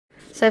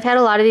So I've had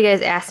a lot of you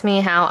guys ask me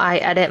how I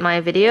edit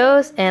my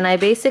videos, and I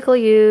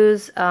basically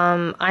use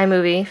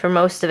iMovie for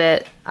most of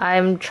it.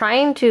 I'm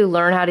trying to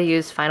learn how to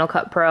use Final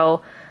Cut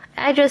Pro.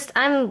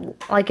 I'm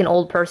like an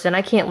old person.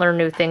 I can't learn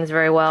new things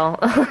very well.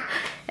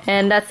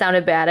 And that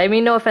sounded bad. I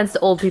mean, no offense to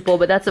old people,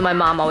 but that's what my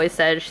mom always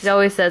said. She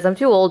always says, I'm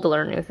too old to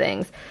learn new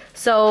things.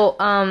 So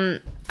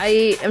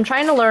I am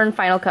trying to learn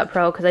Final Cut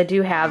Pro because I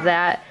do have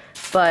that.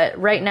 But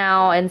right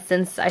now, and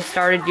since I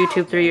started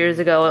YouTube 3 years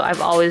ago,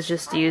 I've always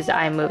just used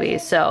iMovie.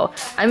 So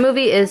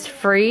iMovie is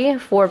free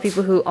for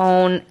people who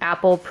own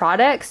Apple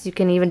products. You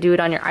can even do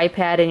it on your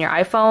iPad and your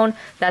iPhone.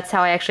 That's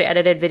how I actually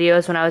edited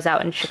videos when I was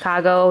out in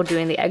Chicago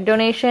doing the egg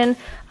donation.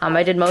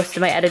 I did most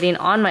of my editing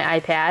on my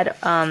iPad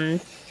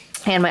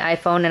and my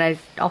iPhone, and I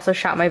also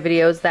shot my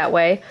videos that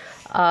way.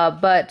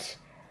 But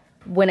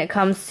when it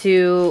comes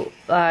to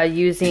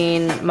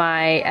using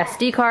my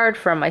SD card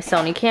from my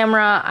Sony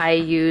camera, I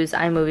use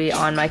iMovie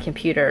on my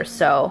computer.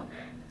 So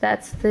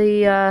that's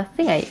the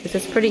thing I use.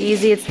 It's pretty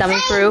easy, it's dummy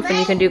proof, and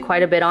you can do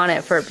quite a bit on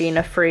it for it being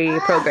a free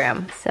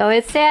program. So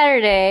it's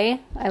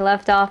Saturday. I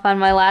left off on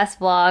my last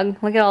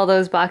vlog. Look at all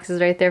those boxes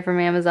right there from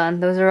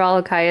Amazon. Those are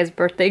all Akaya's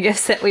birthday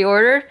gifts that we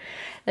ordered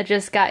that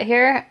just got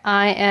here.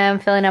 I am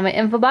filling out my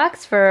info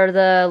box for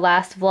the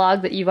last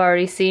vlog that you've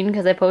already seen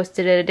because I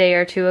posted it a day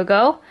or two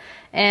ago.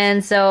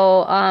 And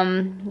so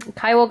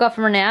Kai woke up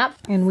from her nap,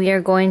 and we are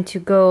going to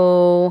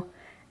go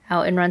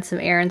out and run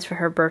some errands for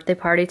her birthday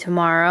party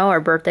tomorrow,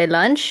 or birthday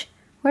lunch.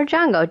 Where'd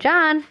John go?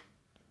 John?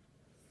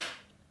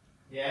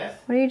 Yes?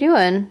 What are you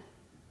doing?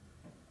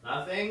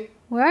 Nothing.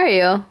 Where are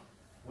you?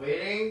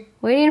 Waiting.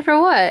 Waiting for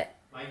what?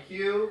 My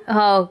cue.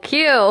 Oh,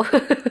 cue.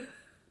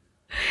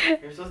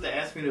 You're supposed to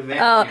ask me to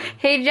vacuum. Oh,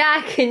 hey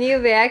John, can you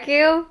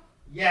vacuum?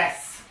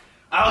 Yes.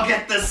 I'll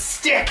get the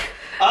stick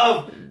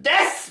of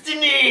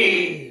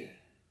destiny.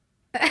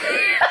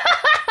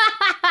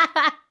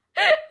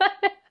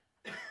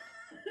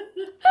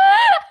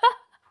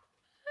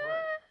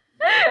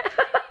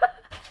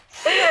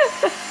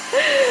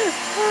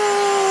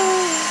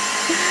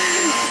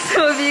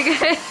 So if you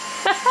guys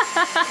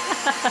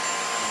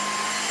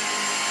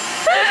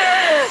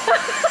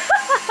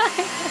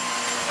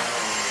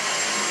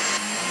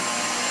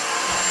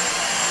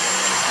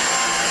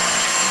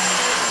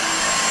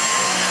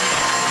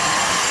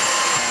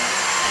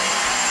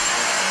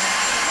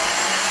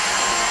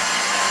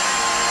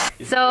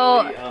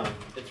so really,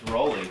 it's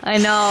rolling. I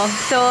know.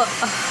 So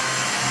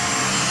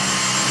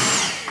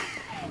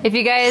if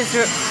you guys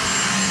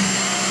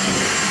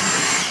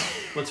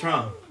What's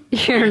wrong?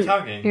 You're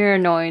talking. You're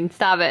annoying.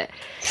 Stop it.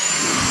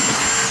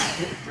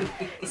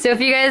 So if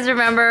you guys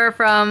remember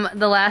from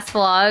the last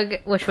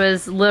vlog, which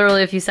was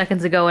literally a few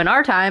seconds ago in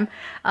our time,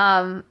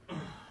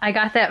 I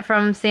got that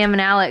from Sam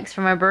and Alex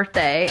for my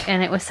birthday,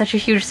 and it was such a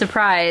huge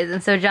surprise.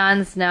 And so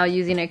John's now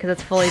using it because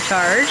it's fully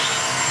charged.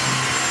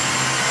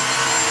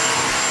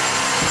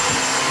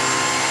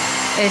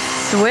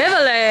 It's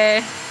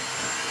swivelly.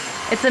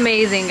 It's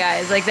amazing,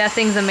 guys. Like, that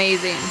thing's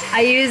amazing.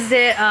 I used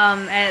it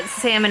at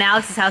Sam and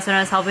Alex's house when I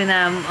was helping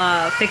them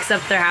fix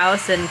up their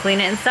house and clean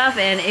it and stuff,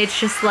 and it's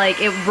just like,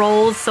 it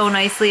rolls so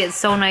nicely. It's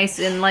so nice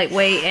and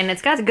lightweight, and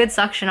it's got a good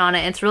suction on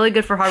it. It's really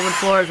good for hardwood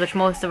floors, which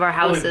most of our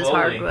house is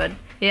hardwood.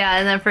 Yeah,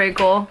 isn't that pretty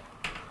cool?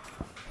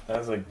 That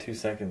was like 2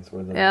 seconds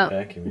worth of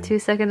vacuuming. 2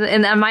 seconds.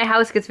 And my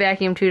house gets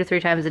vacuumed 2 to 3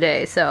 times a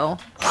day, so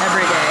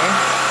every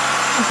day.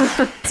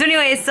 So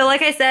anyways, so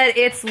like I said,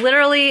 it's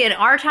literally in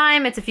our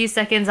time, it's a few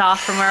seconds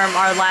off from where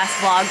our last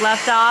vlog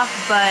left off,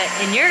 but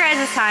in your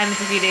guys' time,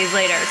 it's a few days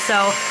later.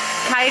 So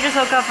Kai just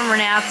woke up from her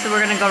nap, so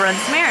we're gonna go run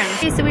some errands.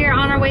 Okay, so we are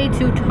on our way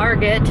to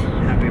Target.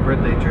 Happy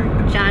birthday drink.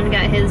 John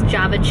got his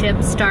Java Chip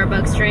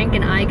Starbucks drink,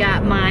 and I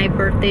got my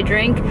birthday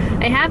drink.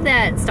 I have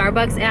that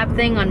Starbucks app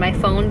thing on my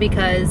phone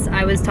because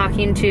I was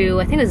talking to,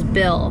 I think it was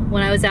Bill,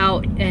 when I was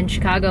out in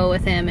Chicago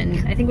with him,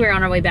 and I think we were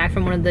on our way back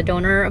from one of the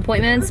donor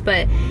appointments,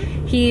 but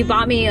he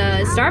bought me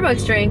a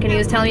Starbucks drink, and he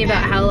was telling me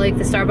about how, like,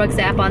 the Starbucks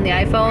app on the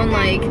iPhone,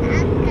 like,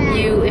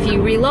 if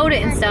you reload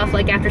it and stuff,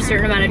 like, after a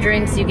certain amount of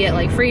drinks, you get,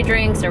 like, free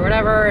drinks or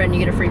whatever, and you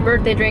get a free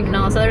birthday drink and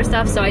all this other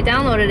stuff. So I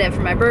downloaded it for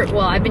my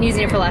well, I've been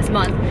using it for the last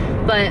month,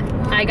 but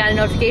I got a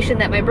notification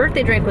that my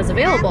birthday drink was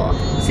available.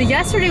 So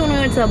yesterday when we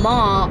went to the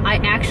mall, I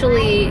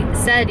actually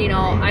said, you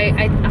know,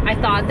 I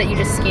thought that you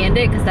just scanned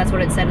it, because that's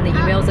what it said in the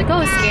email. It was like,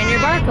 oh, scan your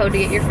barcode to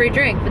get your free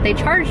drink, but they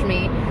charged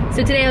me. So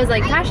today I was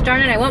like, gosh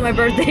darn it, I want my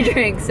birthday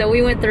drink. So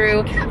we went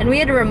through, and we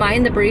had to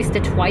remind the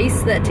barista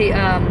twice that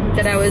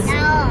that I was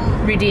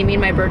redeeming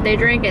my birthday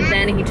drink, and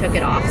then he took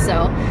it off.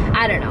 So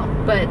I don't know,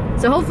 but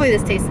so hopefully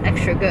this tastes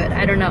extra good.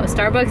 I don't know.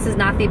 Starbucks is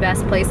not the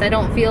best place, I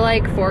don't feel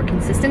like, for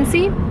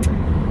consistency.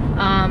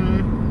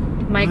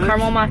 My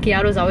caramel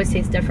macchiatos always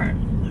taste different.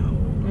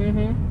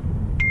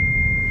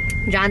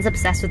 John's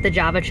obsessed with the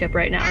Java Chip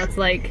right now. It's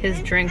like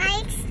his drink.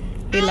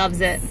 He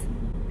loves it.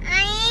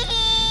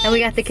 And we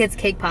got the kids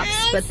cake pops,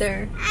 but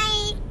they're...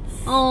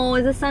 Oh,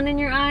 is the sun in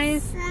your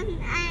eyes?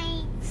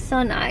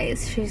 Sun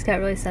eyes. She's got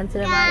really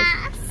sensitive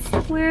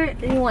eyes. Where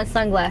do you want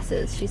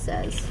sunglasses, she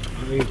says.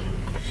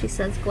 She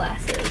says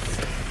glasses.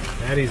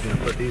 Daddy's gonna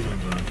put these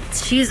ones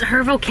on.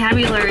 Her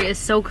vocabulary is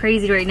so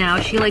crazy right now.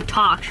 She like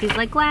talks. She's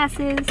like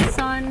glasses,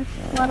 sun,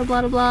 blah blah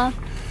blah blah.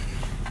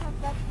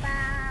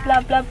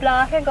 Blah blah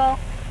blah. Here you go.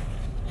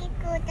 Here you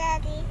go,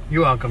 Daddy.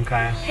 You're welcome,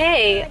 Kaya.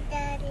 Hey,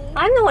 Daddy.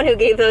 I'm the one who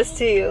gave those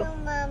to you.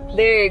 Mommy.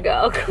 There you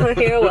go.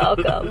 You're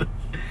welcome.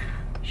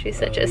 She's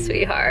such a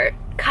sweetheart.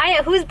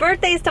 Kaya, whose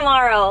birthday's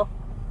tomorrow?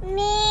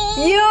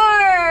 Me.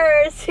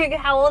 Yours!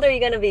 How old are you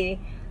gonna be?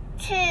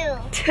 2.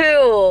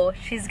 2.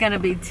 She's gonna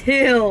be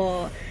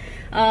 2.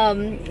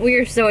 We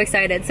are so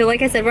excited. So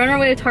like I said, we're on our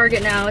way to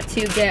Target now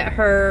to get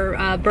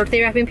her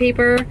birthday wrapping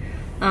paper.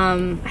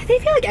 I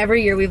feel like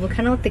every year we will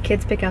kind of let the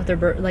kids pick out their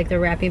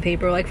wrapping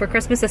paper. Like for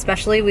Christmas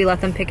especially, we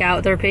let them pick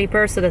out their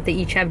paper so that they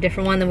each have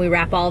different one. Then we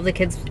wrap all of the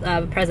kids'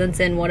 presents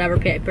in whatever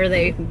paper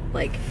they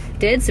like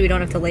did, so we don't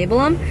have to label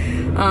them.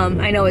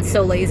 I know it's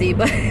so lazy,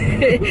 but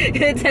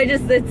it's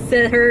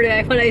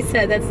heard what I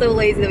said. That's so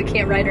lazy that we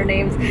can't write our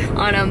names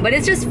on them, but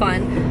it's just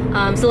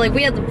fun. So like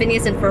we had the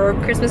Phineas and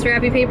Ferb Christmas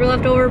wrapping paper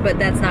left over, but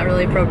that's not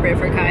really appropriate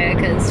for Kaya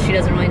because she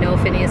doesn't really know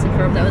Phineas and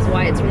Ferb. That was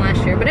Wyatt's from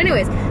last year. But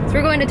anyways, so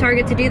we're going to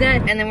Target to do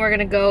that, and then we're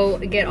gonna go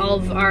get all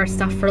of our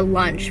stuff for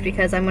lunch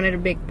because I'm gonna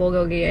make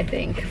bulgogi, I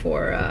think,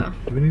 for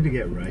do we need to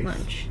get rice?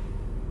 Lunch.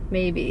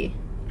 Maybe.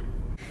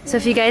 So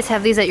if you guys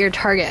have these at your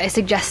Target, I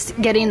suggest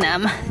getting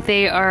them.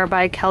 They are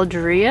by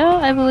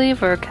Caldrea, I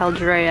believe, or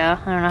Caldrea.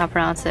 I don't know how to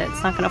pronounce it.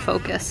 It's not gonna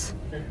focus.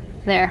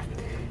 There.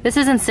 This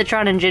is in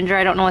citron and ginger.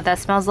 I don't know what that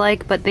smells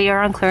like, but they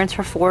are on clearance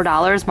for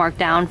 $4, marked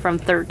down from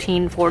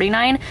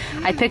 $13.49.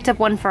 I picked up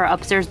one for our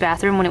upstairs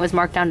bathroom when it was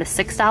marked down to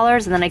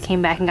 $6, and then I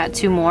came back and got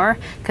 2 more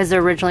because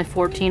they're originally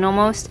 $14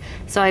 almost.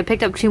 So I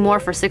picked up 2 more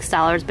for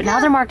 $6, but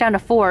now they're marked down to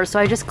 $4. So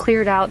I just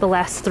cleared out the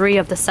last 3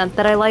 of the scent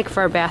that I like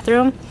for our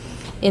bathroom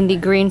in the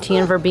green tea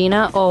and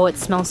verbena. Oh, it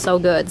smells so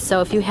good.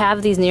 So if you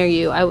have these near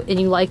you and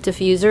you like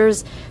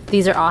diffusers,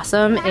 these are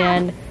awesome,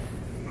 and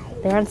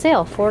they're on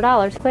sale,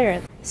 $4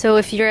 clearance. So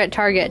if you're at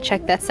Target,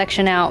 check that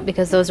section out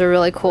because those are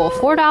really cool.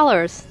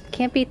 $4,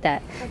 can't beat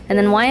that. And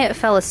then Wyatt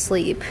fell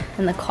asleep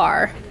in the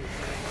car.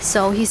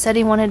 So he said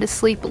he wanted to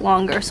sleep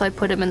longer, so I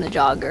put him in the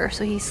jogger,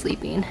 so he's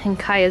sleeping. And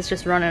Kaya's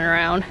just running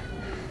around.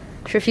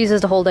 She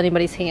refuses to hold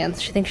anybody's hands.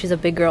 She thinks she's a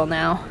big girl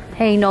now.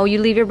 Hey, no, you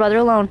leave your brother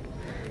alone.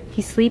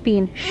 He's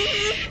sleeping.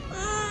 Shh.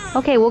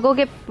 Okay, we'll go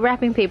get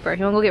wrapping paper.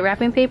 You wanna go get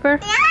wrapping paper?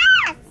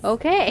 Yes.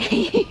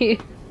 Okay.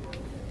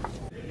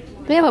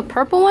 We have a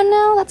purple one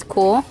now? That's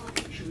cool.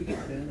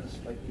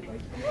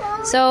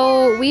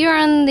 So we are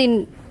on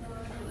the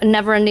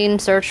never-ending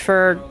search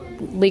for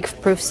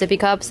leak-proof sippy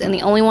cups, and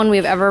the only one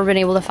we've ever been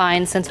able to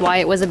find since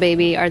Wyatt was a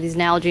baby are these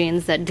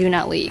Nalgene's that do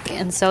not leak.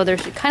 And so they're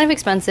kind of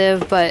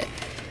expensive, but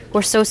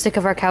we're so sick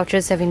of our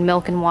couches having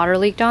milk and water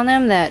leaked on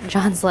them that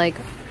John's like,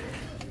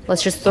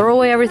 let's just throw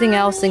away everything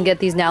else and get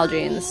these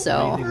Nalgene's.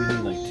 So Do we need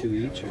like 2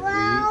 each or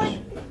 3 each?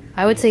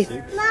 I would say,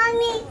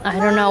 Mommy. I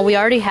don't know, we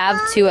already have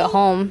 2 at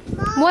home.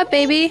 What,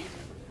 baby?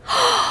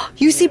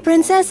 You see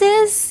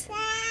princesses?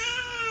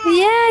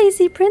 Yeah, you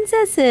see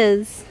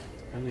princesses.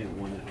 I only have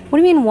 1 at home. What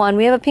do you mean 1?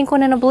 We have a pink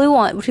one and a blue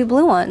one. 2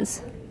 blue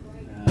ones.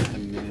 I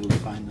haven't been able to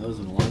find those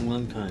in a long,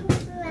 long time.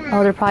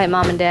 Oh, they're probably at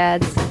Mom and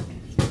Dad's.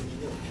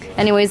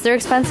 Anyways, they're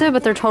expensive,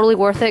 but they're totally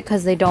worth it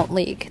because they don't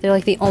leak. They're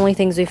like the only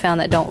things we found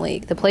that don't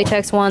leak. The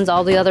Playtex ones,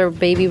 all the other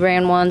baby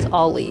brand ones,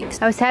 all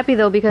leak. I was happy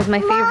though because my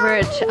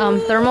favorite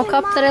thermal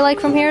cup that I like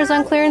from here is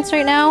on clearance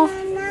right now.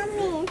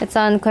 It's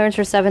on clearance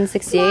for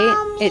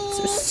 $7.68.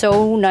 It's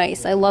so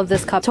nice. I love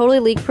this cup. Totally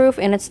leak proof,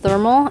 and it's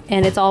thermal,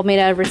 and it's all made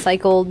out of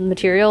recycled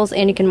materials,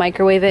 and you can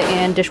microwave it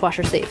and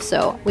dishwasher safe.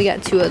 So we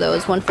got 2 of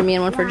those, one for me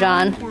and one for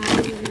John.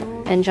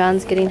 And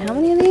John's getting how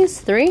many of these?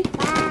 3? You're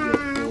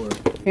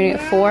gonna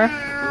get 4?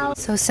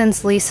 So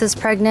since Lisa's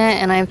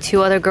pregnant and I have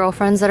 2 other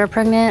girlfriends that are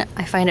pregnant,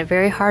 I find it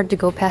very hard to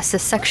go past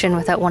this section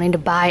without wanting to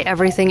buy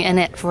everything in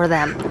it for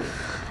them.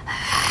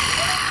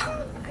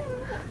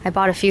 I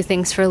bought a few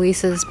things for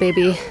Lisa's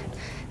baby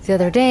the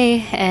other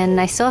day,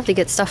 and I still have to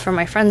get stuff for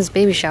my friend's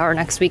baby shower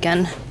next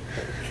weekend.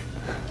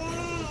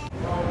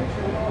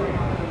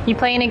 You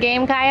playing a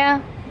game, Kaya?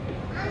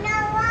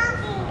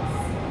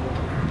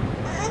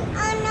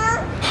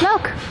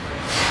 Milk!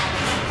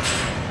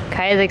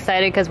 Kaya's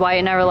excited because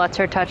Wyatt never lets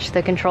her touch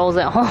the controls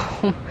at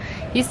home.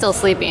 He's still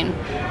sleeping.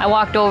 We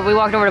walked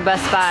over to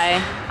Best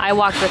Buy. I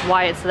walked with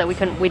Wyatt so that we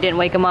didn't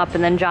wake him up,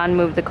 and then John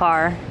moved the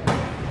car.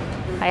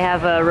 I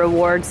have a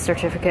rewards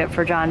certificate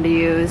for John to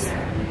use.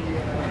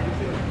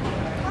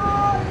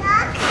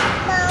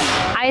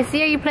 I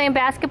see, are you playing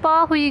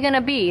basketball? Who are you gonna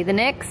be? The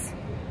Knicks?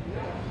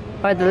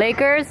 Or the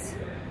Lakers?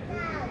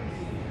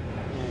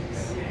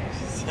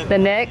 The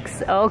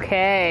Knicks?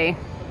 Okay.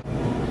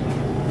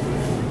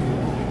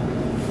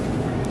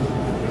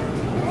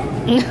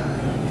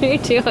 What are you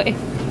doing?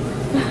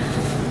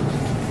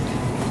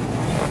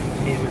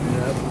 Hamming it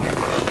up.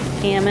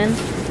 Hamming?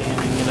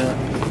 Hamming it up.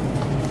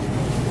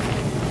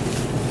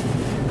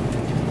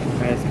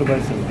 Alright, let's go buy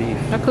some beef.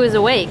 Look who's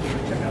awake.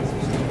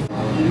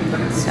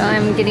 So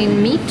I'm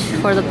getting meat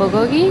for the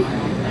bulgogi.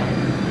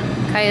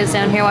 Kaya's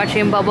down here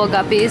watching Bubble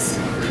Guppies.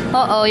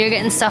 Uh-oh, you're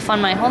getting stuff on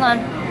my... Hold on.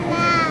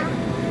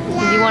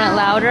 Do you want it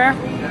louder?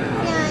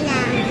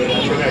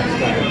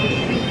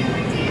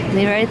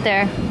 Leave it right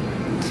there.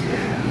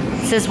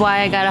 This is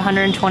why I got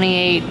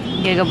 128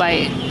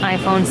 gigabyte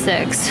iPhone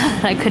 6.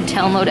 I could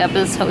download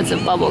episodes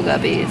of Bubble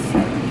Guppies.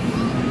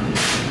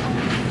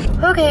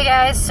 Okay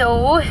guys,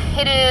 so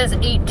it is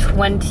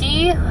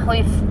 8:20.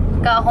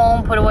 We've got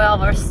home, put away all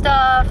of our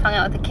stuff, hung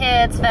out with the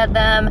kids, fed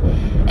them,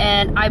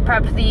 and I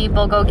prepped the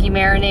bulgogi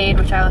marinade,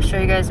 which I will show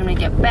you guys when we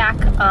get back.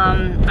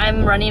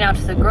 I'm running out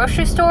to the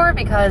grocery store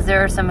because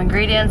there are some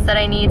ingredients that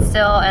I need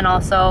still, and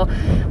also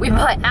we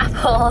bought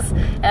apples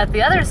at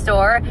the other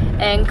store,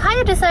 and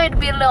Kaya decided to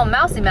be a little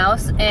mousy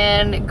mouse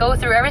and go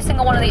through every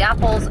single one of the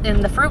apples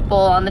in the fruit bowl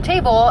on the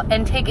table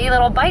and take a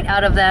little bite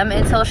out of them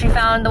until she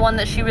found the one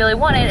that she really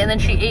wanted, and then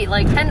she ate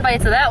like 10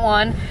 bites of that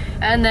one,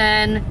 and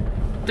then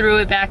threw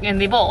it back in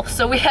the bowl.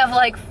 So we have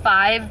like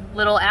 5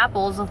 little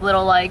apples with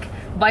little like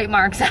bite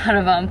marks out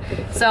of them.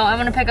 So I'm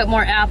gonna pick up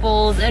more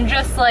apples and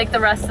just like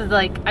the rest of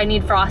like, I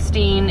need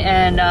frosting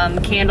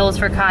and candles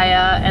for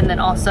Kaya, and then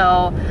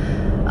also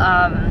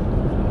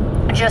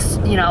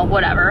just, you know,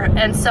 whatever.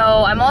 And so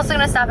I'm also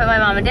gonna stop at my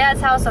mom and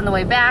dad's house on the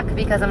way back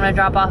because I'm gonna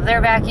drop off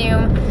their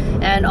vacuum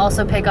and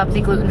also pick up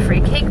the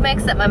gluten-free cake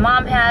mix that my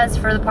mom has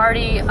for the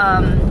party.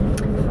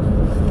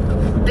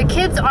 The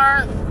kids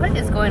aren't, what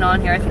is going on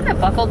here? I think I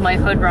buckled my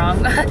hood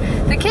wrong.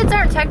 The kids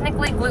aren't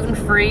technically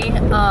gluten-free.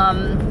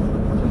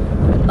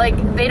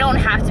 Like, they don't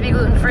have to be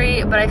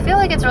gluten-free, but I feel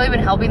like it's really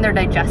been helping their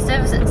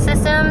digestive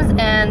systems,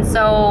 and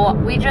so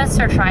we just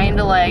are trying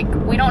to like,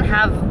 we don't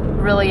have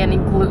really any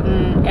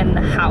gluten in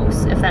the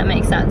house, if that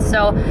makes sense.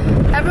 So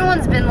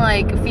everyone's been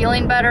like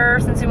feeling better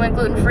since we went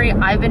gluten-free.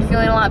 I've been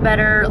feeling a lot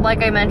better.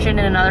 Like I mentioned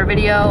in another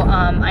video,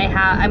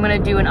 I'm gonna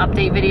do an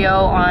update video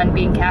on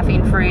being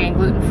caffeine-free and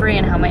gluten-free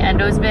and how my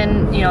endo's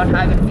been, you know, and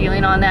how I've been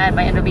feeling on that,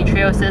 my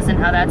endometriosis and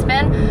how that's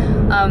been.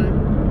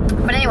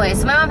 But anyway,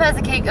 so my mom has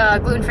a cake,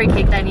 gluten-free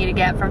cake that I need to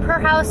get from her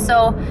house.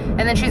 So, and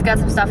then she's got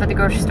some stuff at the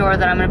grocery store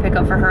that I'm gonna pick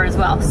up for her as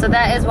well. So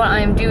that is what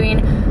I'm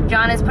doing.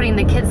 John is putting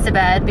the kids to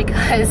bed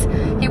because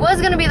he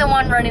was gonna be the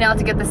one running out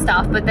to get the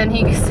stuff, but then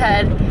he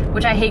said,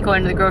 which I hate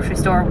going to the grocery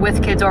store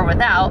with kids or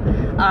without,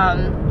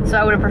 so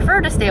I would have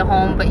preferred to stay at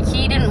home, but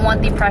he didn't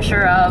want the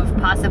pressure of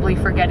possibly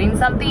forgetting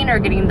something or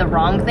getting the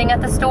wrong thing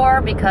at the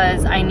store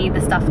because I need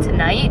the stuff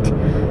tonight.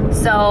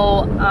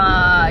 So,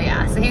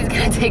 yeah, so he's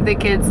gonna take the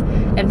kids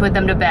and put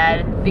them to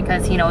bed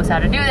because he knows how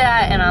to do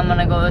that, and I'm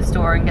gonna go to the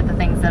store and get the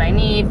things that I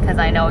need because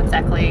I know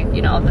exactly,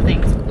 you know, the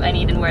things I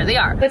need and where they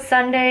are. But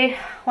Sunday,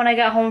 when I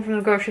got home from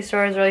the grocery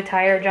store, I was really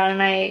tired. John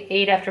and I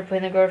ate after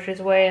putting the groceries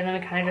away, and then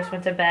we kind of just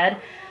went to bed.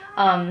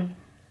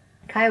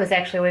 Kaya was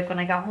actually awake when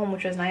I got home,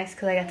 which was nice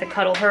because I got to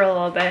cuddle her a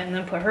little bit and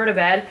then put her to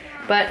bed.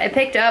 But I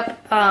picked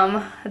up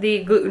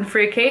the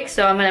gluten-free cake,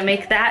 so I'm gonna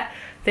make that.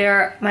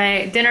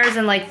 My dinner's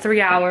in like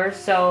 3 hours,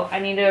 so I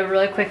need to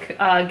really quick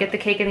get the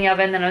cake in the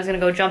oven. Then I was gonna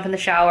go jump in the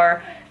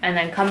shower and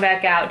then come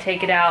back out,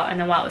 take it out, and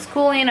then while it was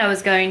cooling, I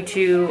was going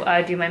to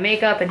do my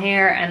makeup and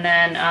hair, and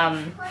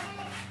then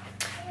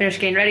finish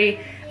getting ready.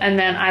 And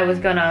then I was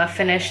gonna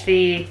finish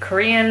the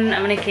Korean,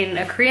 I'm making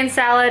a Korean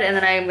salad, and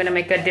then I'm gonna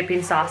make a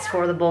dipping sauce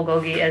for the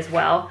bulgogi as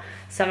well.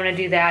 So I'm gonna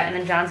do that, and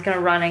then John's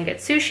gonna run and get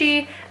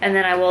sushi, and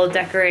then I will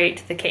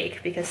decorate the cake,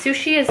 because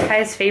sushi is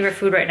Kaya's favorite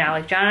food right now.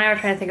 Like, John and I were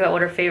trying to think about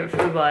what her favorite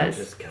food was.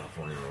 Just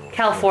California rolls.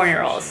 California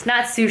rolls.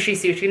 Not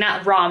sushi,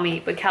 not raw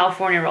meat, but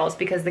California rolls,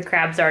 because the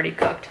crab's already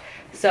cooked.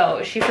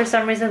 So she, for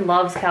some reason,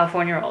 loves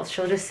California rolls.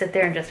 She'll just sit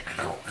there and just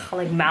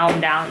like mow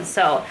them down.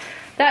 So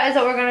that is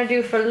what we're gonna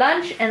do for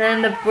lunch, and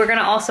then we're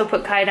gonna also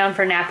put Kaya down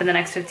for a nap in the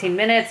next 15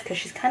 minutes because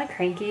she's kind of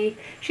cranky.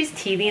 She's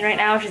teething right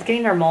now. She's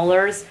getting her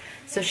molars,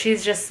 so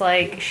she's just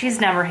like, she's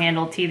never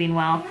handled teething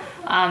well.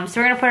 So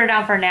we're gonna put her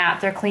down for a nap.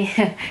 They're clean.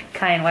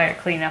 Kaya and Wyatt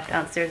are cleaning up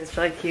downstairs. It's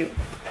really cute.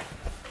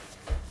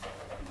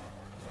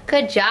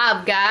 Good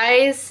job,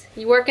 guys.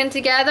 You working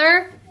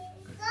together?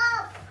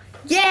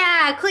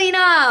 Yeah, clean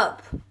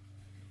up.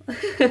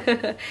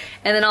 And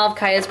then all of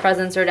Kaya's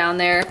presents are down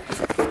there.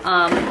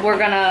 We're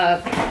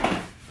gonna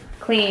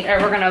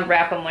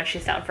wrap them when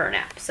she's down for a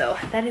nap. So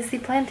that is the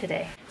plan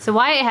today. So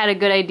Wyatt had a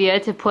good idea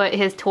to put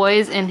his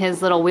toys in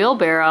his little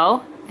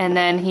wheelbarrow, and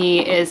then he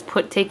is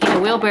taking the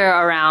wheelbarrow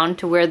around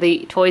to where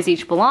the toys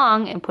each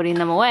belong and putting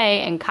them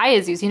away, and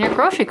Kaya's using her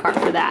grocery cart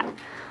for that.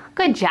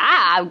 Good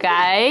job,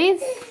 guys.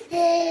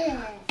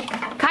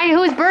 Kaya,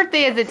 whose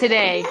birthday is it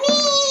today? Me.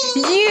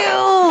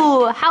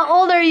 You! How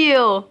old are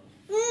you?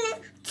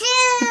 2.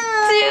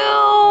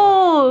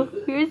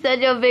 2! You're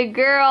such a big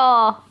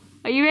girl.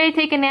 Are you ready to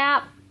take a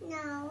nap?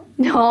 No.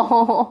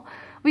 No.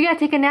 We gotta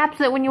take a nap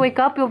so that when you wake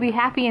up, you'll be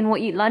happy and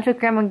we'll eat lunch with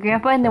Grandma and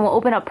Grandpa, and then we'll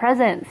open up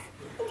presents.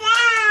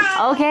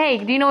 Yeah. Okay,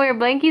 do you know where your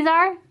blankies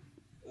are?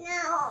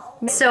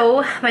 No.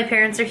 So, my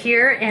parents are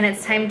here and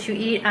it's time to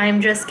eat.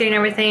 I'm just getting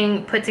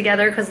everything put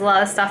together because a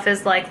lot of stuff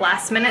is like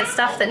last minute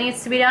stuff that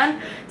needs to be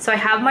done. So I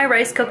have my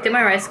rice cooked in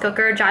my rice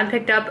cooker. John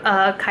picked up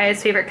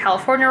Kaya's favorite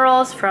California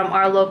rolls from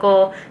our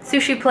local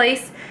sushi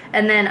place.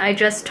 And then I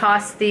just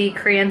tossed the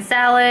Korean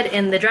salad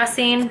in the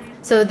dressing.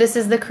 So this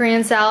is the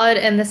Korean salad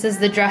and this is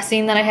the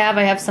dressing that I have.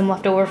 I have some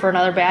left over for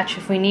another batch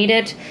if we need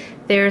it.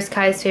 There's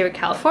Kai's favorite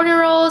California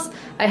rolls.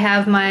 I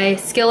have my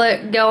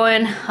skillet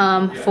going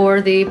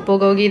for the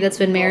bulgogi that's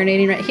been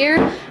marinating right here.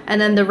 And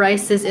then the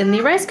rice is in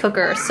the rice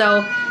cooker.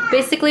 So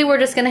basically we're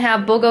just gonna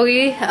have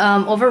bulgogi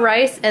over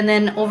rice, and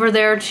then over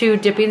there 2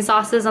 dipping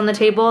sauces on the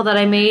table that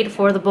I made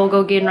for the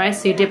bulgogi and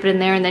rice. So you dip it in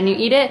there and then you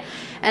eat it.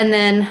 And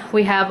then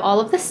we have all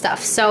of this stuff.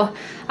 So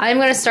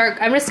I'm just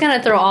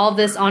gonna throw all of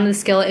this onto the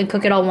skillet and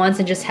cook it all once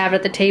and just have it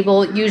at the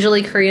table.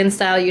 Usually Korean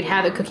style, you'd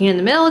have it cooking in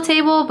the middle of the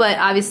table, but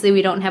obviously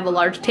we don't have a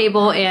large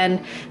table and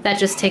that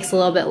just takes a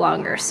little bit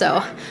longer.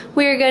 So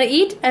we're gonna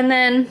eat, and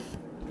then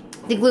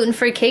the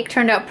gluten-free cake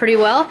turned out pretty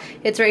well.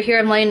 It's right here,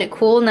 I'm letting it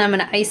cool, and then I'm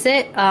gonna ice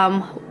it.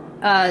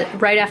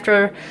 Right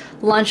after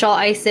lunch I'll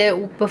ice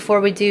it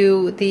before we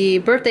do the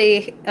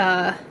birthday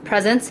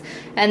presents,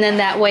 and then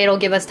that way it'll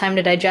give us time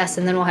to digest,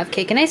 and then we'll have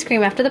cake and ice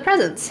cream after the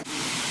presents.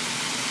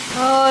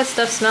 Oh, this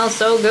stuff smells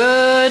so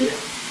good.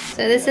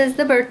 So this is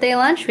the birthday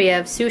lunch. We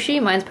have sushi,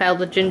 mine's piled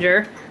with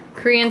ginger,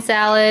 Korean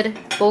salad,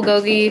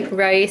 bulgogi,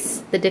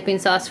 rice, the dipping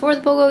sauce for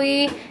the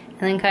bulgogi, and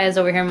then Kaya's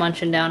over here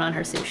munching down on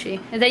her sushi.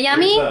 Is that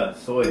yummy?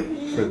 Soy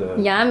for the...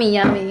 Yummy,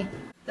 yummy.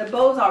 The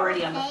bow's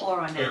already on the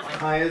floor on that It's one.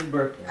 Kaya's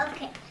birthday.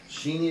 Okay.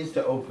 She needs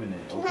to open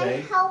it, Can I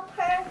okay? help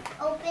her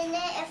open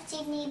it if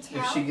she needs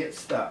help? If she gets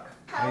stuck.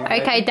 Are you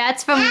Okay, ready?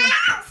 that's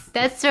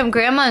from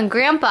Grandma and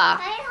Grandpa.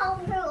 Can I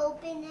help her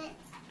open it?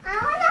 I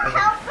want to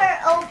help her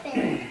open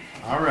it.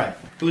 All right.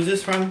 Who's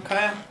this from,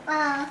 Kaya?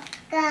 Grandma.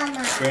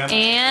 Grandma.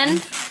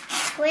 And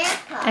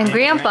Grandpa.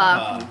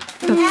 Grandpa.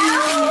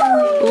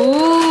 No.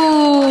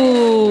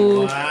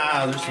 Ooh.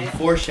 Wow, there's some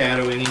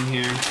foreshadowing in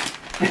here.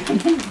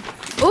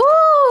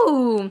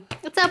 Ooh.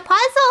 It's a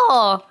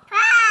puzzle.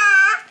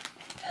 Ah.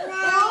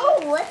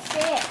 No. What's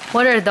it?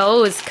 What are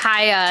those,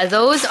 Kaya?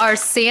 Those are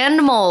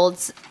sand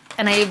molds.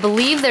 And I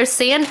believe there's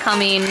sand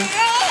coming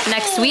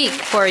next week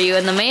for you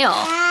in the mail.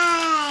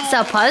 It's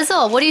a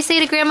puzzle. What do you say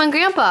to Grandma and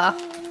Grandpa?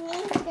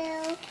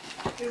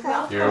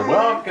 You're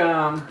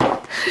welcome.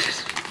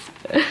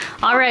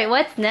 All right,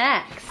 what's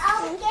next?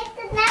 I'll get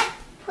the next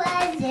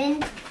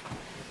present.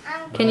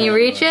 Can you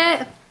reach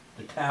it?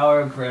 The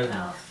Tower of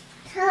Presents.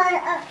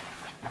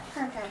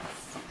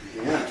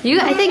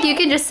 I think you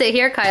can just sit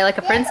here, Kaya, like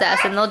a princess,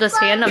 and they'll just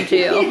hand them to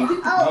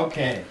you.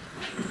 Okay.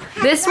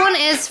 This one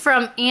is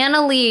from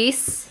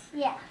Annalise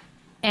Yeah.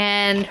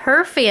 and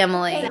her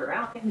family. I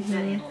don't think we've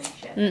met Annalise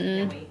yet.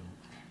 Mm-mm. Can we?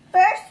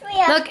 First we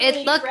have Look,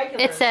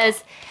 it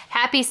says,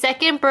 "Happy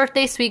 2nd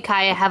birthday, sweet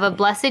Kaya. Have a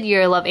blessed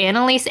year. Love,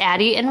 Annalise,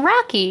 Addie, and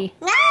Rocky."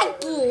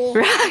 Maggie.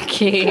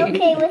 Rocky.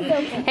 Okay, let's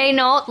open. Hey,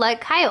 no, let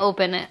Kaya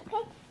open it.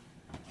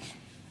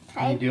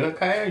 Can you do it,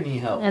 Kaya, or need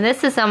help? And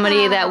this is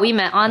somebody that we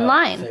met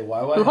online, Say,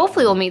 why, who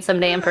hopefully we'll meet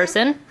someday in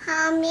person.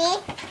 Mommy.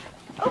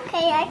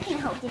 Okay, I can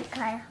help you,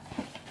 Kaya.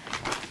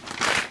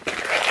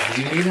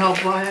 Do you need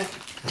help, Wyatt?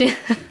 I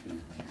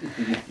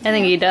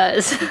think he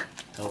does.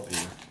 Help you.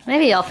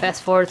 Maybe I'll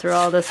fast forward through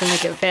all this and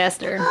make it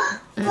faster.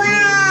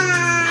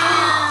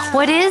 Wow.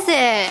 What is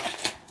it?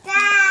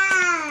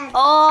 Dad.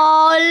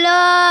 Oh,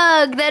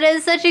 look! That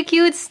is such a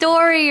cute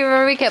story.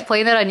 Remember we kept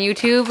playing that on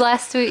YouTube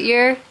last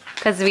year?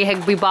 Because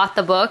we bought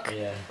the book.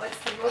 Yeah. What's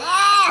the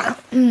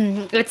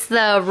book? It's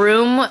the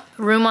Room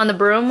on the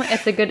Broom.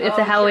 It's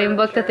a Halloween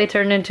book that they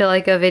turned into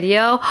like a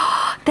video.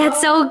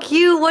 That's so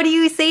cute. What do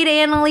you say to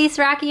Annalise,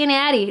 Rocky, and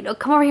Addie? Oh,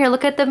 come over here.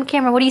 Look at the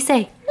camera. What do you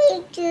say?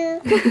 Me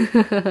too.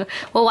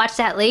 We'll watch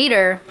that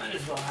later. Might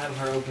as well have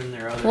her open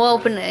their other. We'll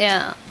open it.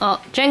 Yeah.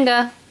 Oh,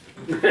 Jenga.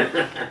 Good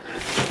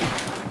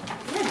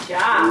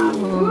job.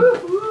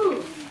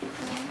 Woo-hoo.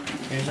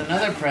 Here's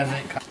another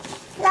present.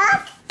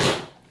 Look.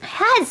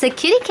 Yeah, it's a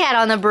kitty cat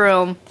on the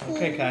broom.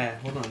 Okay, Kaya,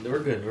 hold on. We're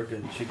good. We're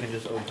good. She can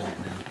just open it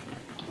now.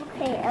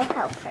 Okay, I'll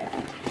help her.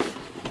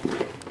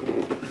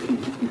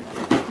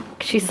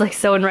 She's like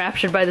so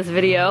enraptured by this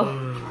video.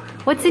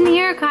 What's in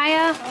here,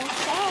 Kaya?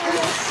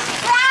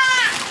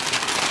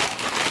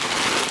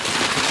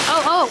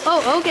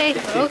 Oh, okay,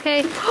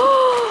 okay.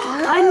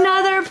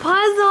 Another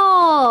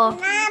puzzle! A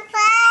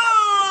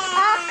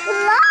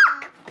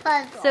clock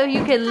puzzle. So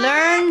you can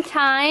learn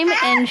time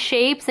and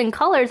shapes and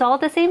colors all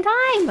at the same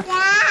time.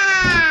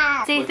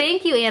 Dad. Say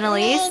thank you,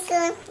 Annalise.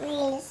 Please,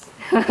 please.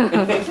 Please.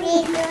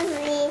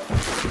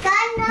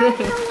 God knows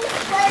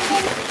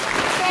present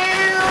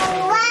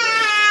now.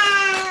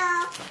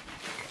 Wow.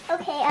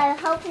 Okay, I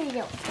hope you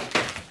don't.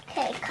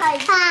 Okay,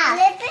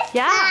 flip it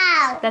Yeah,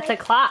 out. that's a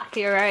clock.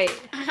 You're right.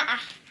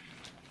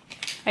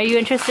 Are you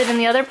interested in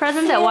the other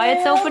present that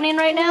Wyatt's opening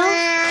right now?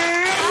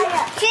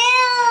 Two.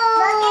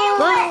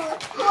 Look at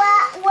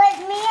what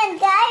me and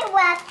Dad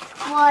wrapped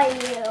for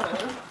you.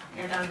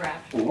 You're not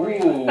wrapped.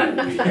 Ooh,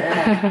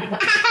 yeah.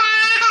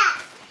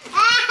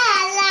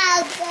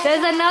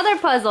 There's another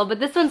puzzle, but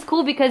this one's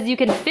cool because you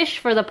can fish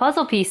for the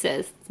puzzle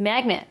pieces. It's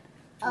magnet.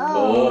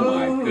 Oh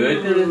my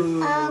goodness.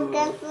 Oh,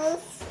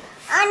 goodness.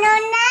 Oh,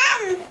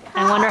 no, no.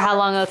 I wonder how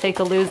long it'll take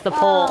to lose the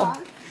pole.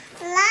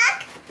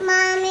 Look,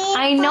 Mommy.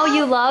 I know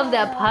you love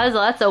that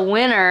puzzle. That's a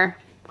winner.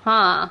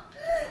 Huh.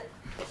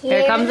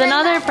 Here comes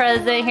another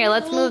present. Here,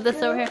 let's move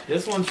this over here.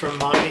 This one's from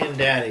Mommy and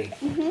Daddy.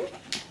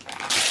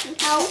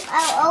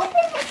 I'll open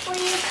it for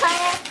you,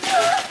 Kaya.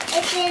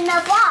 It's in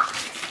the box.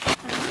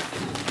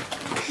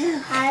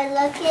 I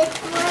look at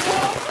what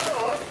it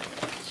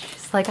is.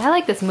 She's like, I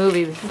like this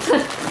movie.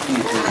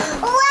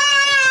 Wow!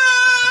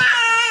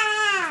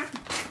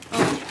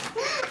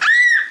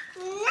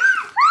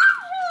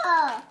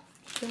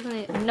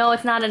 No,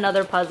 it's not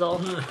another puzzle.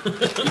 That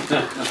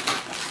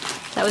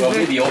was Well,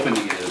 very... maybe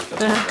opening it is the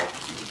puzzle.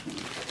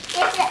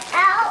 Get it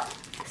out.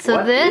 So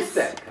What this, is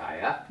that,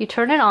 Kaya? you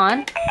turn it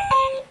on,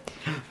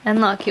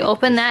 and look, you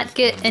open that,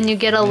 and you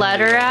get a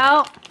letter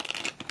out.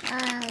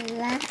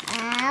 Let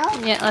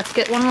out. Yeah, let's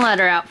get one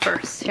letter out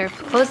first. Here,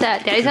 close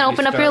that. Daddy's gonna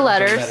open up your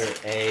letters. Letter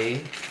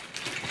A.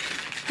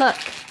 Look,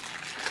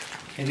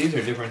 Hey, these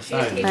are different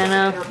sizes. I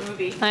know.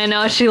 I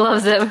know, she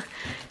loves it.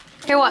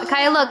 Here, what?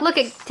 Kaya, look,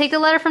 take the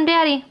letter from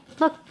Daddy.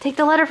 Look, take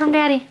the letter from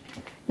Daddy.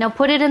 Now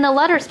put it in the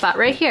letter spot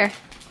right here.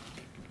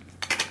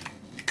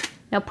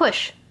 Now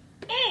push.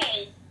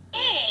 A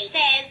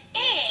says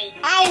A.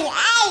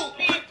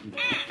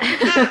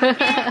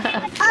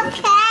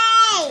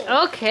 Okay.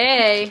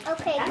 Okay.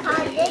 Okay,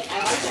 this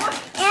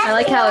I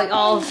like how it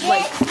all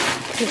like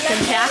is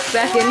packed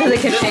back into the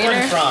This one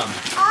container. from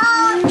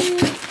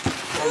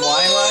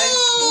Wyatt?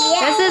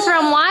 This is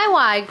from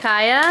YY,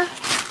 Kaya.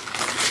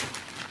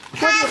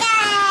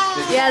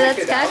 Yeah, that's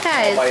Pick it out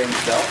Kakai's. all by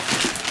himself.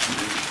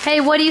 Hey,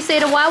 what do you say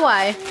to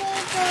YY?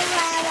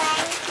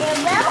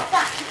 You're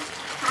welcome.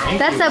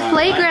 That's a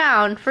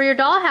playground for your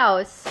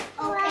dollhouse.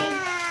 Okay.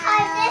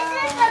 This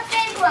is the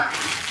big one.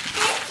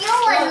 You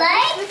would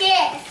like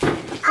this.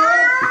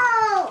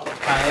 Oh.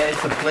 Kaya,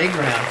 it's a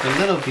playground for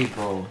little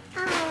people.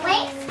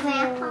 Wait,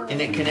 Grandpa.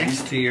 And it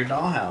connects to your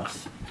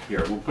dollhouse.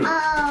 Here, we'll put it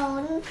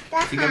Oh, the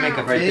You can make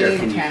a right there. big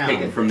Can you town.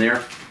 take it from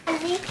there?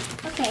 Okay.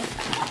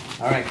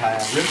 All right, Kaya,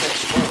 rip it.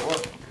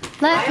 Whoa.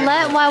 Let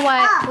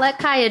YY, let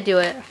Kaya do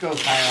it. Go,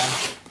 Kaya.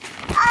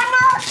 Oh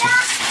no,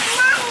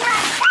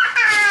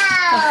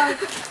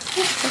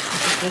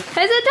 It's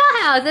a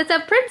dollhouse. It's a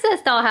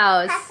princess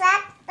dollhouse. that's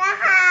the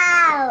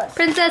house.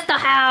 Princess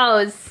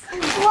dollhouse.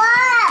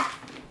 What?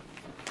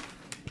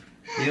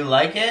 You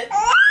like it?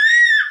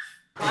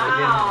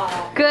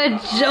 Wow. Good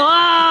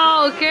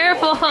job. Oh,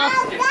 careful. We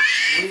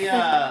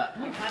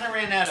kind of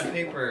ran out of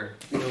paper,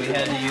 so we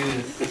had to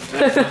use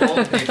some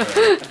old paper.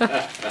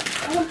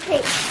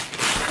 Okay.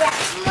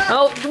 Yeah,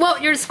 Oh, whoa,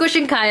 you're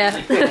squishing Kaya.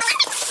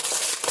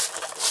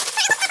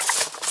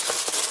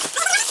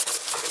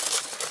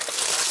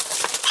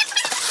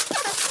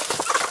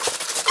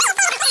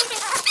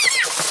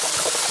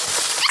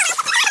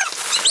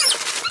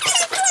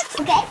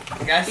 okay.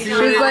 You guys see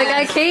what She's it like, is?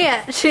 I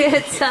can't.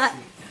 It's not.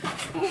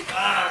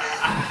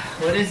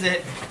 What is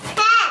it?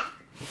 Cat.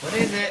 What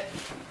is it?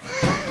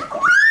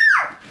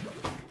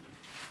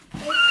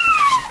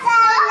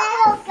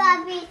 Little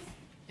guppies.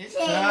 It's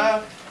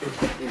a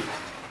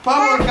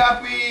bubble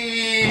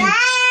guppy.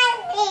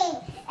 Daddy,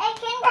 it can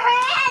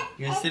turn.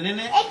 You gonna sit in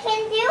it? It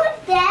can do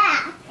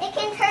that. It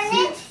can turn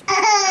it.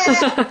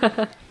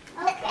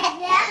 Okay,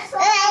 that's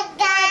what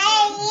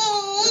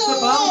It's a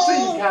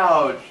bouncing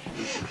couch.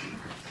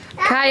 I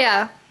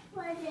Kaya,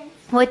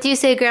 what do you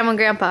say, Grandma and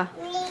Grandpa?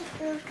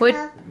 What?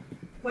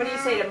 What do you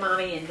say to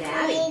mommy and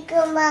daddy?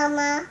 Miku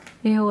Mama.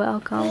 You're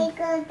welcome.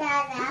 Miku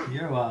Dada.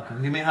 You're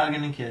welcome. Give me a hug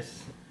and a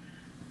kiss.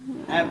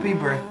 Happy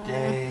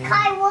birthday.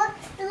 Kai, look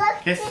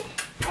Kiss.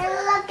 and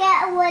look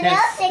at what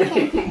Yes. else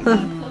it can do.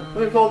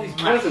 Look at all these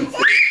presents.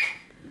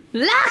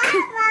 Look!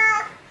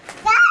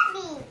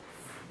 Daddy.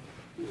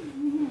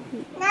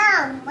 No,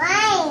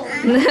 mine.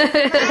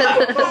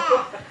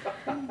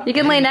 You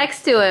can lay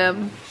next to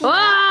him.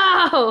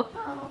 Whoa!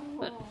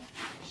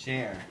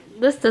 Share.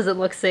 This doesn't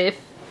look safe.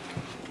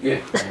 Yeah.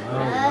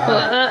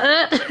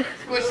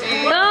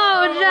 Squishy.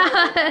 No,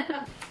 John!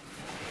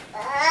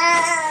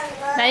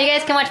 Now you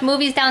guys can watch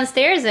movies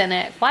downstairs in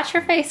it. Watch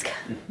your face.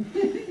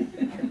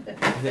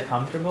 Is it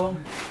comfortable?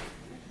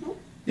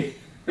 Good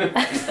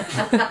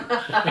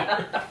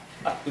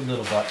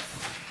little butt.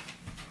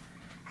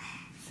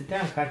 Sit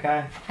down, Kai.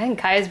 I think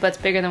Kai's butt's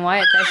bigger than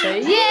Wyatt's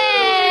actually.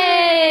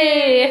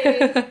 Yay!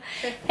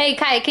 Hey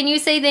Kai, can you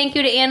say thank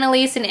you to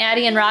Annalise and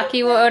Addie and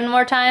Rocky one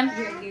more time?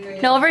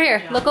 No, over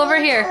here. Look over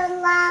here.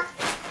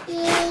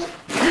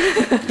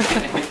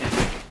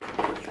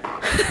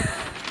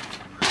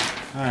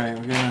 Alright,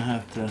 we're gonna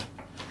have to...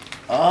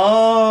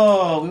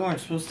 Oh, we weren't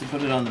supposed to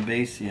put it on the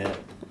base yet.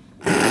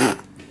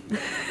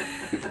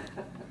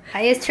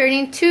 Kai is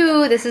turning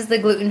 2. This is the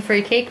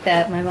gluten-free cake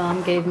that my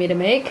mom gave me to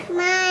make.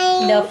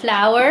 Mine. No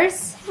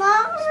flowers.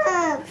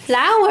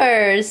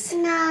 Flowers.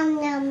 Nom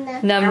nom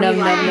nom. Num num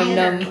num num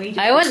num.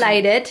 I would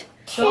light it.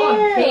 So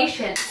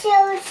impatient.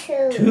 Two.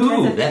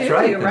 Two. That's Two,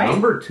 right. you're The right.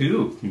 number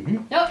 2.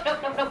 Nope, nope,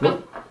 nope, nope,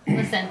 nope.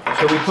 Listen.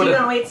 So we put She's it.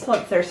 gonna wait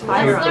till there's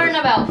fire Let's on learn it.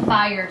 about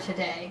fire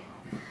today.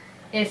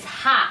 It's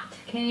hot.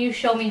 Can you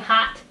show me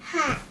hot?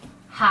 Hot.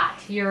 Hot.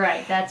 You're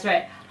right. That's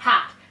right.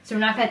 Hot. So we're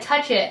not going to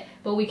touch it,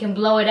 but we can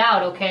blow it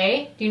out,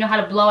 okay? Do you know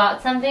how to blow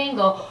out something?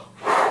 Go.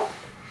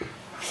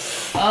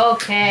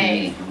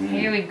 Okay.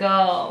 Here we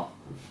go.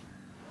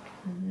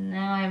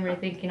 Now I'm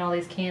rethinking all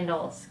these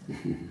candles.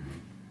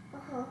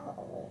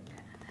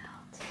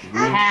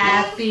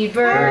 Happy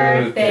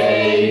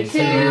birthday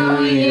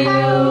to you.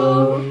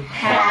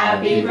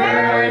 Happy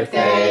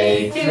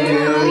birthday to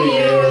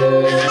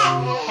you.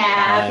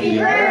 Happy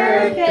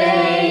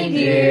birthday,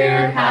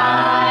 dear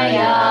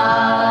Kaya.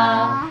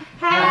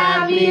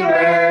 Happy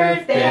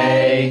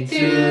birthday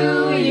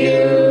to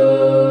you.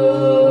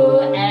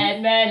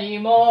 And many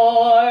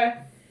more.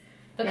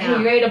 Okay,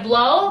 you ready to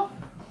blow?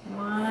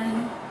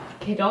 One.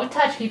 Okay, don't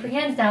touch. Keep your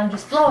hands down.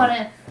 Just blow on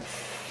it.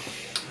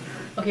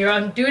 Okay,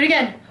 Ron, do it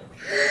again.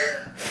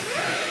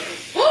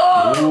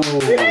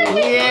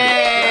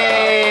 Yay!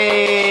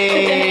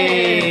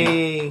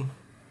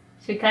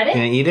 Should we cut it?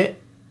 Can I eat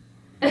it?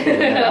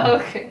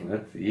 Okay.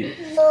 Let's eat it.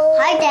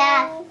 Hi,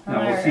 Dad.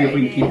 Now we'll see if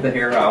we can keep the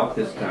hair out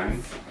this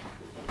time.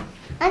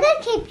 I'm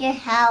gonna keep your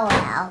hair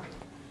out.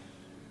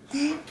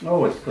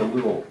 Oh, it's the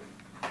little,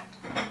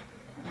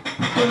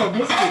 Little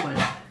whiskey one.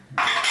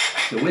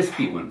 the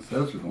wispy ones.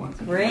 Those are the ones.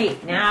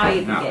 Great. Now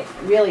you can get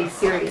really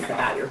serious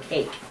about your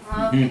cake.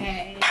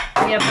 Okay.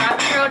 We have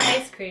Rocky Road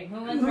ice cream.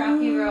 Who wants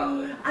Rocky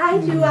Road? I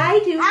do. I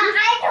do.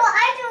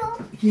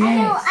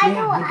 Yes, I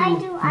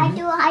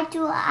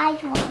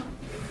do.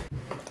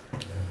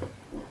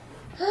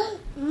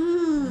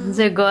 Is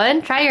it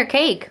good? Try your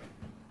cake.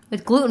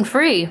 It's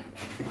gluten-free.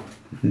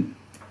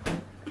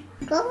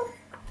 Go.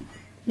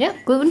 Yeah,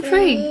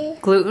 gluten-free.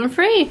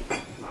 Gluten-free.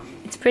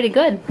 It's pretty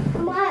good.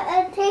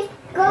 It tastes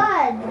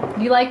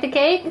good. You like the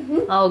cake?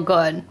 Oh,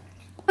 good.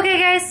 Okay,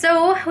 guys,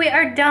 so we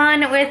are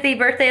done with the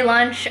birthday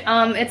lunch.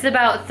 It's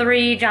about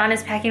 3. John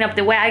is packing up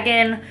the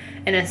wagon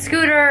and a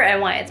scooter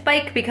and Wyatt's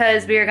bike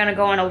because we are gonna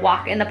go on a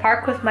walk in the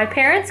park with my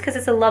parents because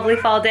it's a lovely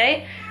fall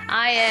day.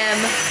 I am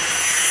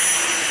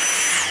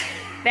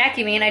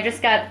vacuuming. I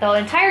just got the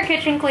entire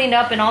kitchen cleaned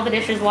up and all the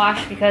dishes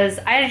washed because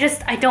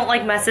I don't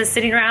like messes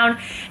sitting around.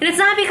 And it's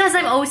not because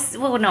I'm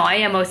well, no, I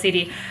am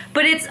OCD,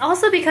 but it's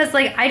also because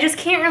like I just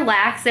can't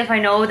relax if I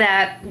know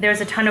that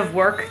there's a ton of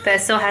work that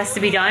still has to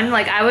be done.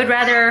 Like I would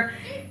rather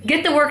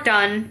get the work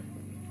done,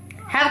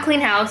 have a clean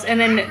house, and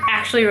then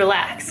actually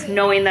relax,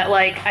 knowing that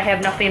like I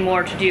have nothing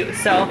more to do.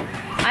 So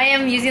I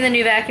am using the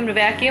new vacuum to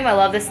vacuum. I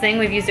love this thing.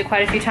 We've used it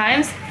quite a few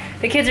times.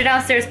 The kids are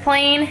downstairs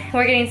playing.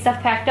 We're getting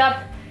stuff packed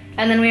up.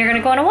 And then we are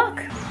gonna go on a walk.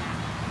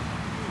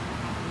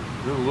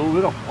 There's a little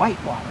bit of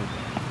white water.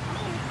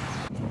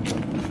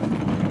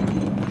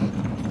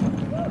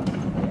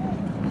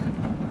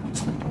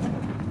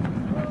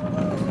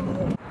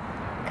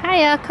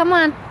 Kaya, come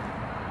on.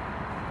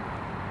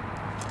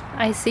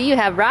 I see you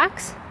have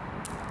rocks.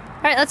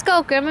 All right, let's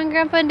go. Grandma and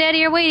Grandpa and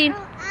Daddy are waiting.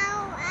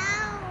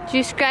 Ow. Did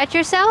you scratch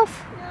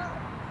yourself?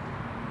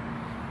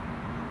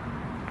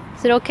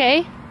 Is it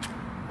okay?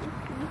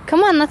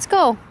 Come on, let's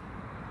go.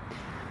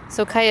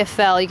 So Kaya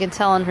fell. You can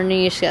tell on her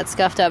knee she got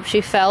scuffed up. She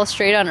fell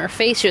straight on her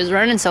face. She was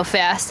running so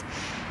fast.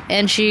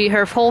 And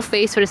her whole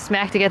face would have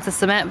smacked against the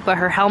cement, but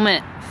her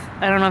helmet,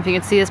 I don't know if you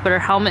can see this, but her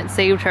helmet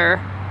saved her.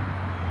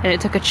 And it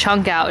took a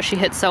chunk out. She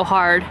hit so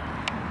hard.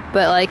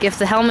 But like if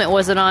the helmet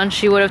wasn't on,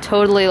 she would have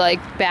totally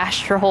like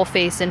bashed her whole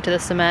face into the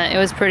cement. It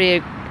was pretty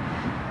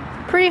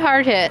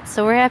hard hit.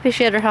 So we're happy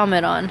she had her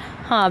helmet on.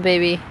 Huh,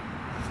 baby?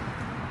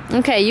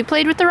 Okay, you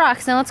played with the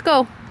rocks. Now let's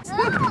go.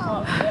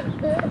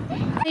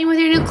 Playing with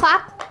your new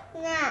clock?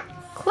 Yeah.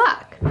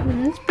 Clock.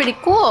 That's pretty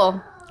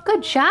cool.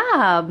 Good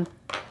job.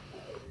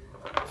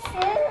 2.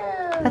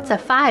 That's a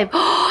 5.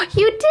 Oh,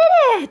 you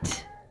did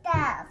it!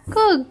 Yes.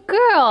 Good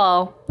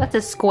girl. That's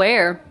a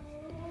square.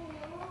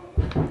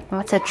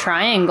 That's a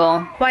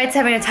triangle. Wyatt's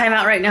having a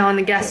timeout right now in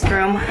the guest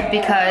room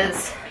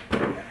because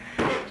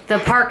the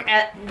park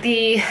at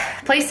the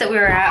place that we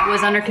were at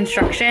was under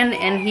construction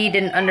and he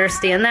didn't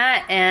understand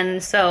that,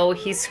 and so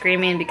he's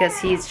screaming because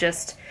he's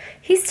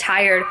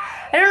tired.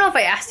 I don't know if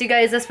I asked you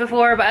guys this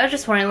before, but I was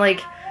just wondering,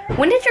 like,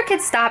 when did your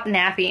kids stop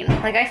napping?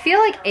 Like, I feel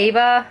like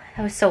Ava,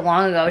 that was so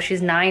long ago,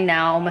 she's 9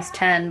 now, almost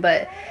 10,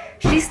 but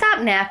she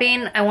stopped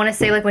napping, I want to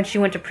say, like, when she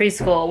went to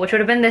preschool, which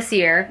would have been this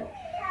year.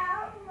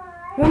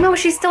 Well, no,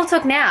 she still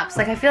took naps.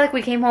 Like, I feel like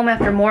we came home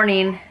after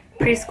morning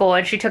preschool,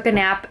 and she took a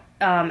nap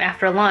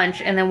after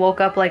lunch, and then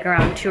woke up, like,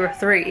 around 2 or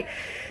 3.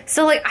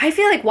 So, like, I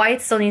feel like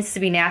Wyatt still needs to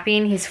be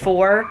napping. He's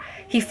 4.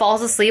 He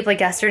falls asleep, like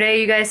yesterday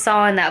you guys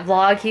saw in that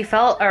vlog.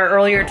 Or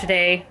earlier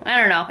today. I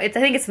don't know. I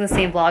think it's in the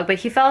same vlog. But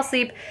he fell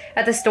asleep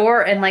at the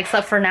store and, like,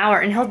 slept for an hour.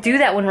 And he'll do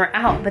that when we're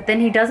out. But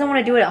then he doesn't want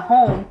to do it at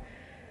home.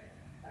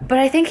 But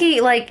I think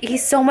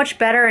he's so much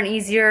better and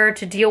easier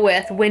to deal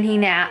with when he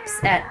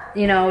naps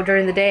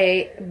during the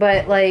day.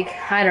 But, like,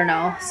 I don't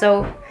know.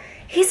 So,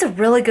 he's a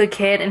really good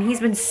kid. And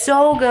he's been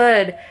so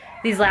good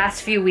these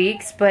last few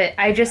weeks, but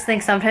I just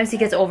think sometimes he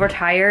gets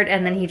overtired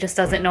and then he just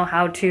doesn't know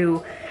how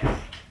to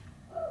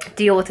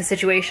deal with the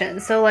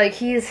situation. So like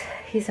he's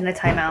in a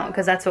timeout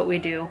because that's what we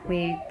do.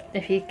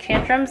 If he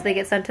tantrums, they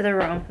get sent to the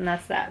room, and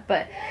that's that.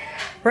 But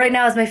right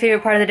now is my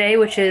favorite part of the day,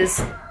 which is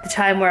the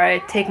time where I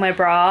take my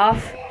bra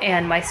off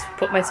and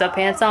put my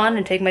sweatpants on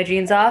and take my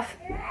jeans off.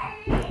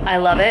 I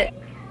love it.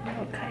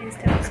 Okay, he's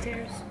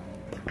downstairs.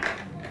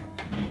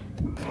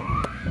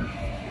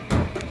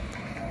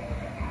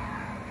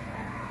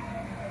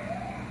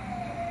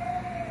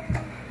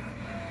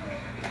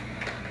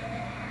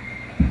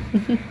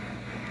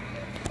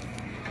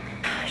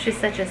 She's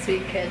such a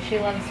sweet kid. She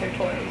loves her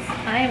toys.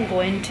 I am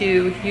going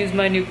to use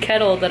my new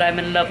kettle that I'm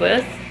in love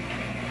with.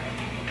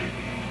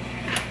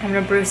 I'm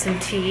gonna brew some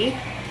tea.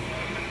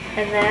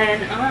 And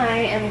then I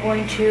am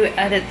going to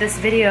edit this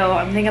video.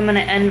 I think I'm gonna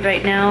end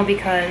right now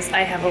because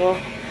I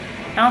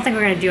don't think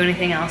we're gonna do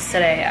anything else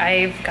today.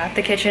 I've got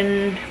the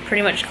kitchen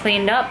pretty much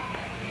cleaned up.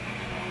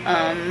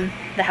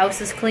 The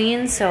house is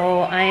clean, so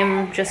I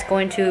am just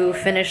going to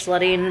finish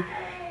letting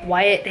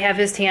Wyatt have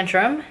his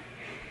tantrum.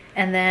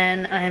 And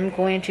then I'm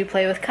going to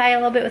play with Kai a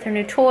little bit with her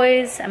new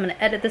toys. I'm gonna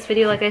edit this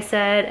video like I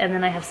said, and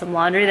then I have some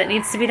laundry that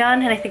needs to be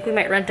done, and I think we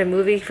might rent a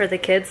movie for the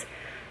kids.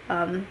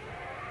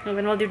 And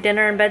then we'll do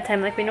dinner and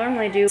bedtime like we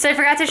normally do. So I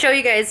forgot to show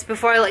you guys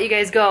before I let you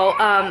guys go.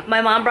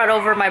 My mom brought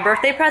over my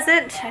birthday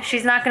present.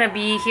 She's not gonna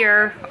be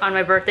here on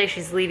my birthday.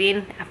 She's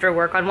leaving after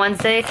work on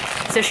Wednesday.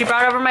 So she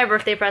brought over my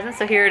birthday present,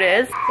 so here it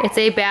is. It's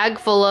a bag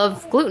full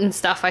of gluten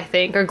stuff, I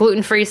think, or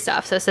gluten-free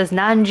stuff. So it says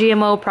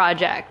non-GMO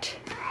project.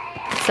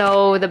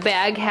 So the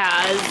bag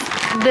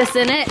has this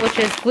in it, which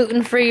is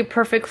gluten-free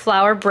perfect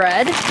flour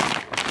bread,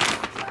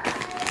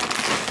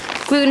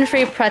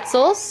 gluten-free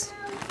pretzels,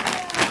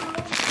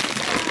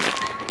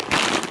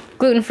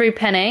 gluten-free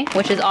penne,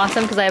 which is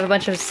awesome because I have a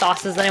bunch of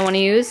sauces that I want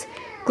to use.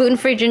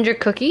 Gluten-free ginger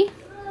cookie.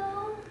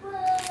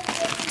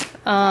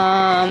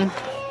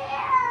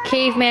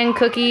 Caveman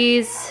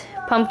cookies.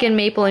 Pumpkin,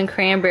 maple, and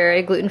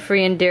cranberry.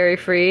 Gluten-free and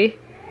dairy-free.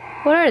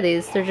 What are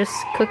these? They're just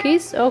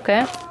cookies?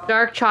 Okay.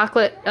 Dark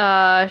chocolate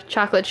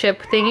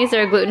chip thingies.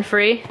 They're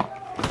gluten-free.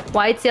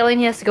 Wyatt's yelling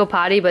he has to go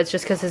potty, but it's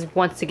just because he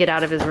wants to get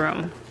out of his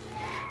room.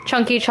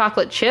 Chunky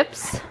chocolate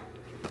chips.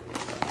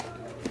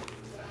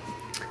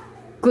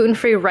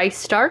 Gluten-free rice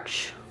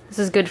starch. This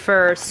is good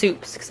for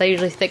soups because I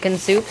usually thicken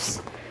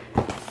soups.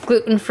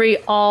 Gluten-free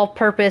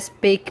all-purpose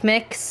bake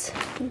mix.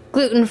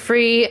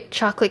 Gluten-free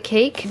chocolate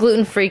cake.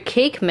 Gluten-free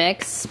cake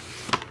mix.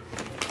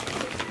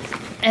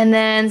 And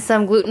then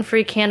some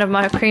gluten-free can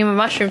of cream of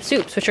mushroom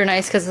soups, which are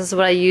nice because this is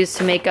what I use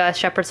to make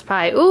shepherd's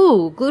pie.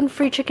 Ooh,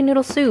 gluten-free chicken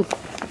noodle soup.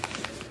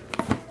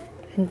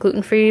 And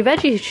gluten-free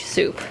veggie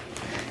soup.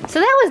 So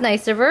that was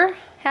nice of her.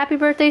 Happy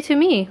birthday to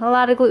me. A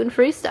lot of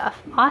gluten-free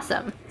stuff.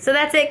 Awesome. So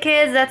that's it,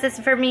 kids. That's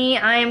it for me.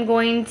 I am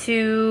going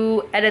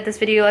to edit this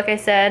video like I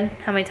said.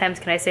 How many times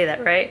can I say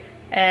that, right?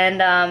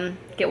 And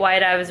get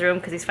Wyatt out of his room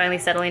because he's finally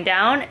settling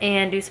down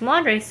and do some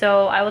laundry.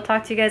 So I will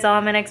talk to you guys all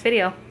in my next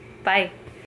video. Bye.